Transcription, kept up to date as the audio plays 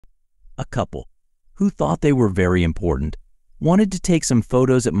A couple, who thought they were very important, wanted to take some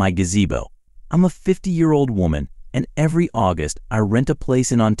photos at my gazebo. I'm a 50-year-old woman, and every August I rent a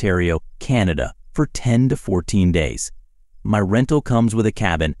place in Ontario, Canada, for 10 to 14 days. My rental comes with a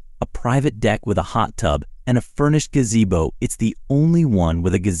cabin, a private deck with a hot tub, and a furnished gazebo. It's the only one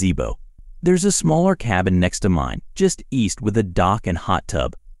with a gazebo. There's a smaller cabin next to mine, just east, with a dock and hot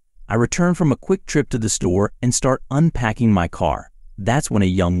tub. I return from a quick trip to the store and start unpacking my car. That's when a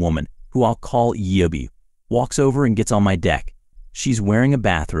young woman, who I'll call EW, walks over and gets on my deck. She's wearing a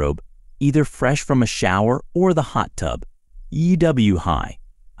bathrobe, either fresh from a shower or the hot tub. EW, hi.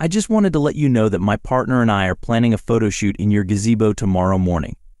 I just wanted to let you know that my partner and I are planning a photo shoot in your gazebo tomorrow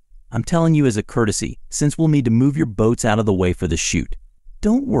morning. I'm telling you as a courtesy, since we'll need to move your boats out of the way for the shoot.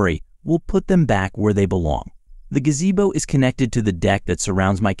 Don't worry, we'll put them back where they belong. The gazebo is connected to the deck that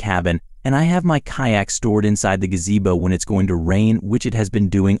surrounds my cabin, and I have my kayak stored inside the gazebo when it's going to rain, which it has been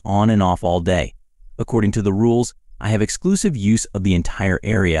doing on and off all day. According to the rules, I have exclusive use of the entire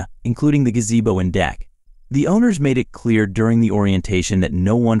area, including the gazebo and deck. The owners made it clear during the orientation that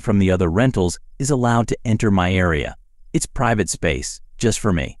no one from the other rentals is allowed to enter my area. It's private space, just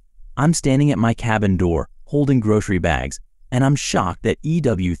for me. I'm standing at my cabin door, holding grocery bags, and I'm shocked that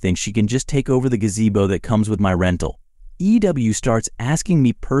EW thinks she can just take over the gazebo that comes with my rental. EW starts asking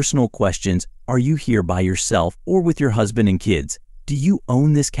me personal questions. Are you here by yourself or with your husband and kids? Do you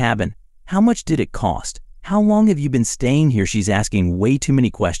own this cabin? How much did it cost? How long have you been staying here? She's asking way too many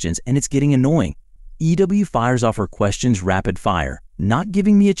questions, and it's getting annoying. EW fires off her questions rapid fire, not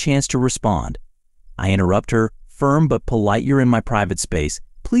giving me a chance to respond. I interrupt her, firm but polite. You're in my private space.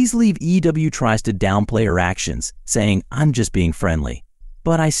 Please leave. EW tries to downplay her actions, saying I'm just being friendly.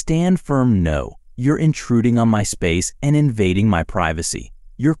 But I stand firm. No, you're intruding on my space and invading my privacy.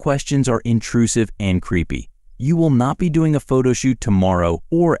 Your questions are intrusive and creepy. You will not be doing a photo shoot tomorrow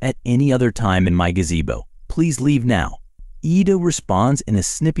or at any other time in my gazebo. Please leave now. EW responds in a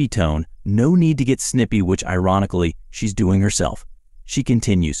snippy tone. No need to get snippy, which ironically, she's doing herself. She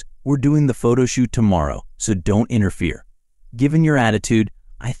continues, we're doing the photo shoot tomorrow, so don't interfere. Given your attitude,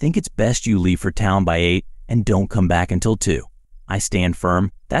 I think it's best you leave for town by 8 and don't come back until 2. I stand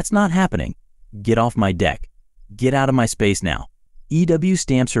firm. That's not happening. Get off my deck. Get out of my space now. EW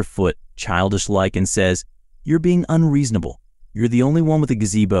stamps her foot, childish-like, and says, you're being unreasonable. You're the only one with a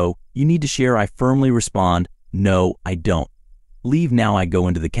gazebo. You need to share. I firmly respond, no, I don't. Leave now. I go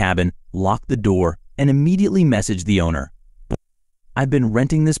into the cabin, lock the door, and immediately message the owner. I've been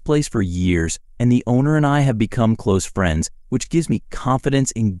renting this place for years, and the owner and I have become close friends, which gives me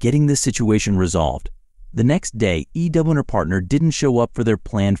confidence in getting this situation resolved. The next day, EW and her partner didn't show up for their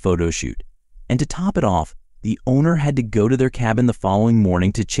planned photo shoot. And to top it off, the owner had to go to their cabin the following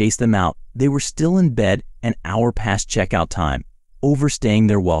morning to chase them out. They were still in bed an hour past checkout time, overstaying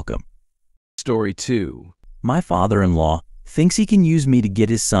their welcome. Story 2. My father-in-law thinks he can use me to get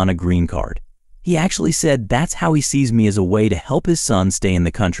his son a green card. He actually said that's how he sees me, as a way to help his son stay in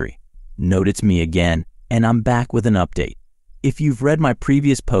the country. Note it's me again, and I'm back with an update. If you've read my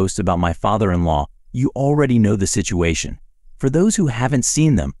previous posts about my father-in-law, you already know the situation. For those who haven't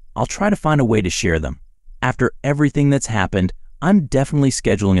seen them, I'll try to find a way to share them. After everything that's happened, I'm definitely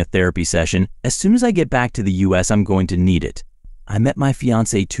scheduling a therapy session. As soon as I get back to the US, I'm going to need it. I met my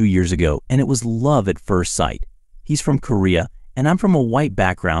fiance 2 years ago, and it was love at first sight. He's from Korea, and I'm from a white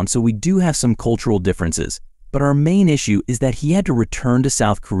background, so we do have some cultural differences. But our main issue is that he had to return to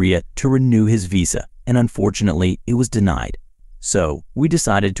South Korea to renew his visa, and unfortunately, it was denied. So we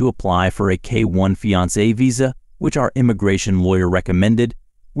decided to apply for a K-1 fiancé visa, which our immigration lawyer recommended.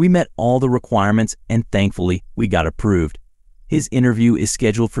 We met all the requirements, and thankfully, we got approved. His interview is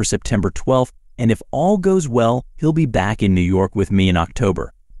scheduled for September 12th, and if all goes well, he'll be back in New York with me in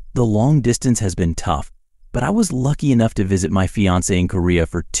October. The long distance has been tough, but I was lucky enough to visit my fiancé in Korea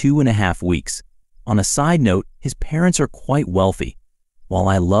for 2.5 weeks. On a side note, his parents are quite wealthy. While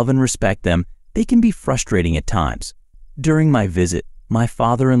I love and respect them, they can be frustrating at times. During my visit, my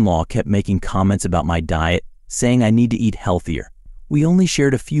father-in-law kept making comments about my diet, saying I need to eat healthier. We only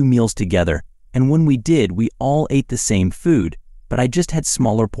shared a few meals together, and when we did, we all ate the same food, but I just had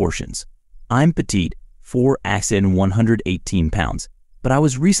smaller portions. I'm petite, 118 pounds, but I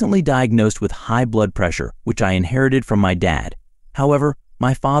was recently diagnosed with high blood pressure, which I inherited from my dad. However,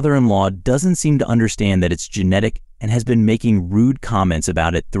 my father-in-law doesn't seem to understand that it's genetic and has been making rude comments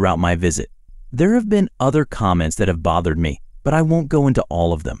about it throughout my visit. There have been other comments that have bothered me, but I won't go into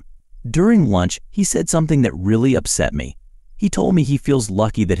all of them. During lunch, he said something that really upset me. He told me he feels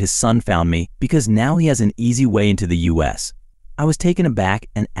lucky that his son found me because now he has an easy way into the US. I was taken aback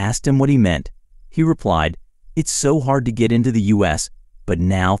and asked him what he meant. He replied, "It's so hard to get into the US, But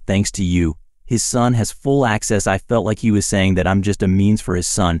now, thanks to you, his son has full access. I felt like he was saying that I'm just a means for his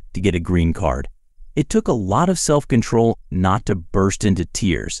son to get a green card. It took a lot of self-control not to burst into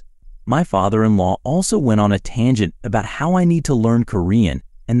tears. My father-in-law also went on a tangent about how I need to learn Korean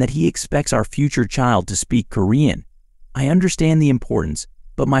and that he expects our future child to speak Korean. I understand the importance,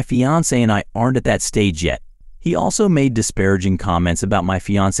 but my fiance and I aren't at that stage yet. He also made disparaging comments about my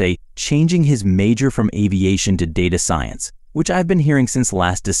fiance changing his major from aviation to data science, which I've been hearing since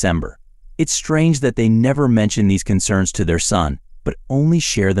last December. It's strange that they never mention these concerns to their son, but only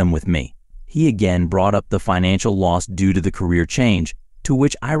share them with me. He again brought up the financial loss due to the career change, to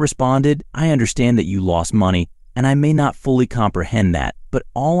which I responded, I understand that you lost money, and I may not fully comprehend that, but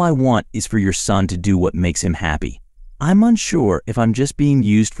all I want is for your son to do what makes him happy. I'm unsure if I'm just being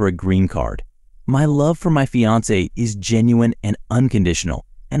used for a green card. My love for my fiance is genuine and unconditional,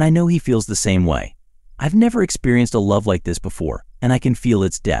 and I know he feels the same way. I've never experienced a love like this before, and I can feel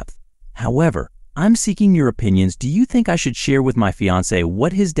its depth. However, I'm seeking your opinions. Do you think I should share with my fiance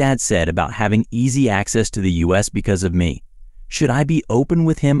what his dad said about having easy access to the US because of me? Should I be open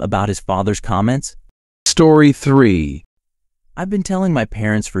with him about his father's comments? Story 3. I've been telling my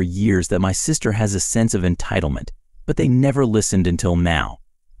parents for years that my sister has a sense of entitlement, but they never listened until now.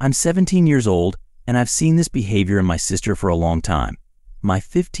 I'm 17 years old, and I've seen this behavior in my sister for a long time. My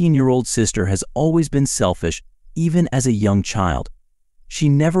 15-year-old sister has always been selfish, even as a young child. She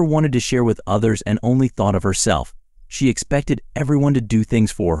never wanted to share with others and only thought of herself. She expected everyone to do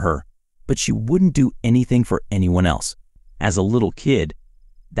things for her, but she wouldn't do anything for anyone else. As a little kid,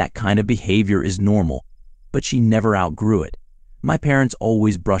 that kind of behavior is normal, but she never outgrew it. My parents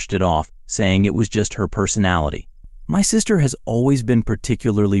always brushed it off, saying it was just her personality. My sister has always been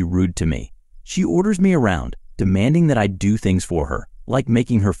particularly rude to me. She orders me around, demanding that I do things for her, like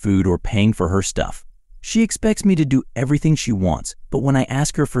making her food or paying for her stuff. She expects me to do everything she wants, but when I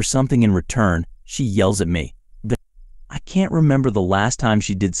ask her for something in return, she yells at me. I can't remember the last time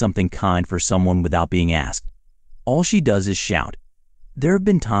she did something kind for someone without being asked. All she does is shout. There have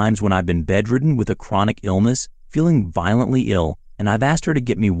been times when I've been bedridden with a chronic illness, feeling violently ill, and I've asked her to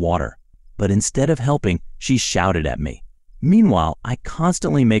get me water. But instead of helping, she shouted at me. Meanwhile, I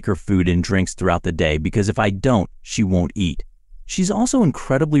constantly make her food and drinks throughout the day because if I don't, she won't eat. She's also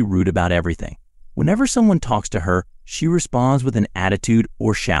incredibly rude about everything. Whenever someone talks to her, she responds with an attitude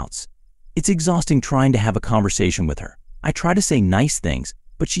or shouts. It's exhausting trying to have a conversation with her. I try to say nice things,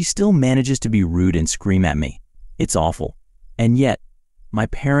 but she still manages to be rude and scream at me. It's awful. And yet, my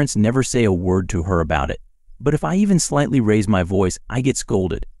parents never say a word to her about it. But if I even slightly raise my voice, I get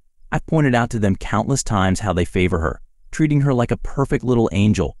scolded. I've pointed out to them countless times how they favor her, treating her like a perfect little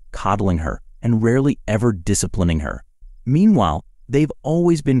angel, coddling her, and rarely ever disciplining her. Meanwhile, they've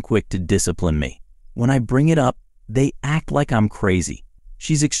always been quick to discipline me. When I bring it up, they act like I'm crazy.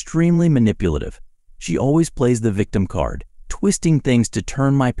 She's extremely manipulative. She always plays the victim card, twisting things to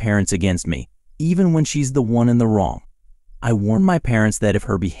turn my parents against me, even when she's the one in the wrong. I warn my parents that if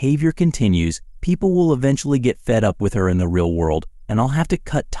her behavior continues, people will eventually get fed up with her in the real world, and I'll have to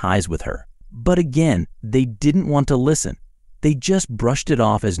cut ties with her. But again, they didn't want to listen. They just brushed it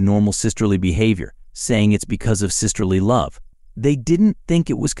off as normal sisterly behavior, saying it's because of sisterly love. They didn't think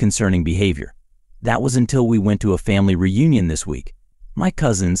it was concerning behavior. That was until we went to a family reunion this week. My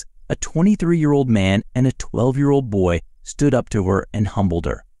cousins, a 23-year-old man and a 12-year-old boy, stood up to her and humbled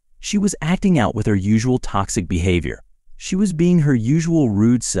her. She was acting out with her usual toxic behavior. She was being her usual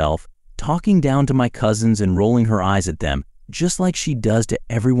rude self, talking down to my cousins and rolling her eyes at them, just like she does to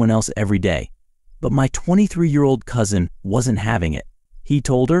everyone else every day. But my 23-year-old cousin wasn't having it. He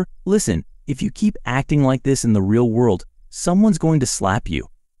told her, "Listen, if you keep acting like this in the real world, someone's going to slap you.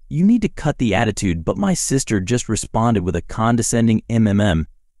 You need to cut the attitude." But my sister just responded with a condescending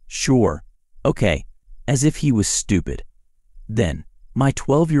 "Sure, okay," as if he was stupid. Then, my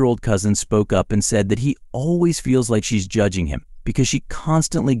 12-year-old cousin spoke up and said that he always feels like she's judging him because she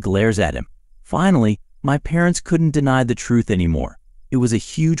constantly glares at him. Finally, my parents couldn't deny the truth anymore. It was a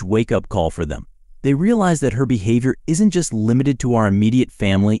huge wake-up call for them. They realized that her behavior isn't just limited to our immediate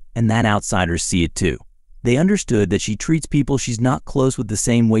family and that outsiders see it too. They understood that she treats people she's not close with the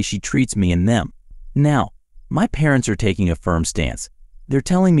same way she treats me and them. Now, my parents are taking a firm stance. They're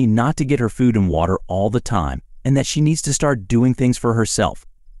telling me not to get her food and water all the time and that she needs to start doing things for herself.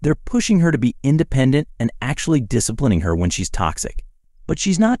 They're pushing her to be independent and actually disciplining her when she's toxic. But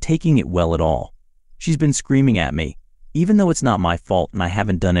she's not taking it well at all. She's been screaming at me, even though it's not my fault and I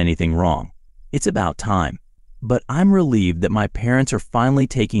haven't done anything wrong. It's about time. But I'm relieved that my parents are finally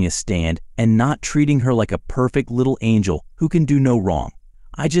taking a stand and not treating her like a perfect little angel who can do no wrong.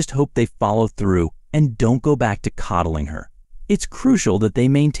 I just hope they follow through and don't go back to coddling her. It's crucial that they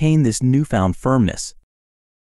maintain this newfound firmness.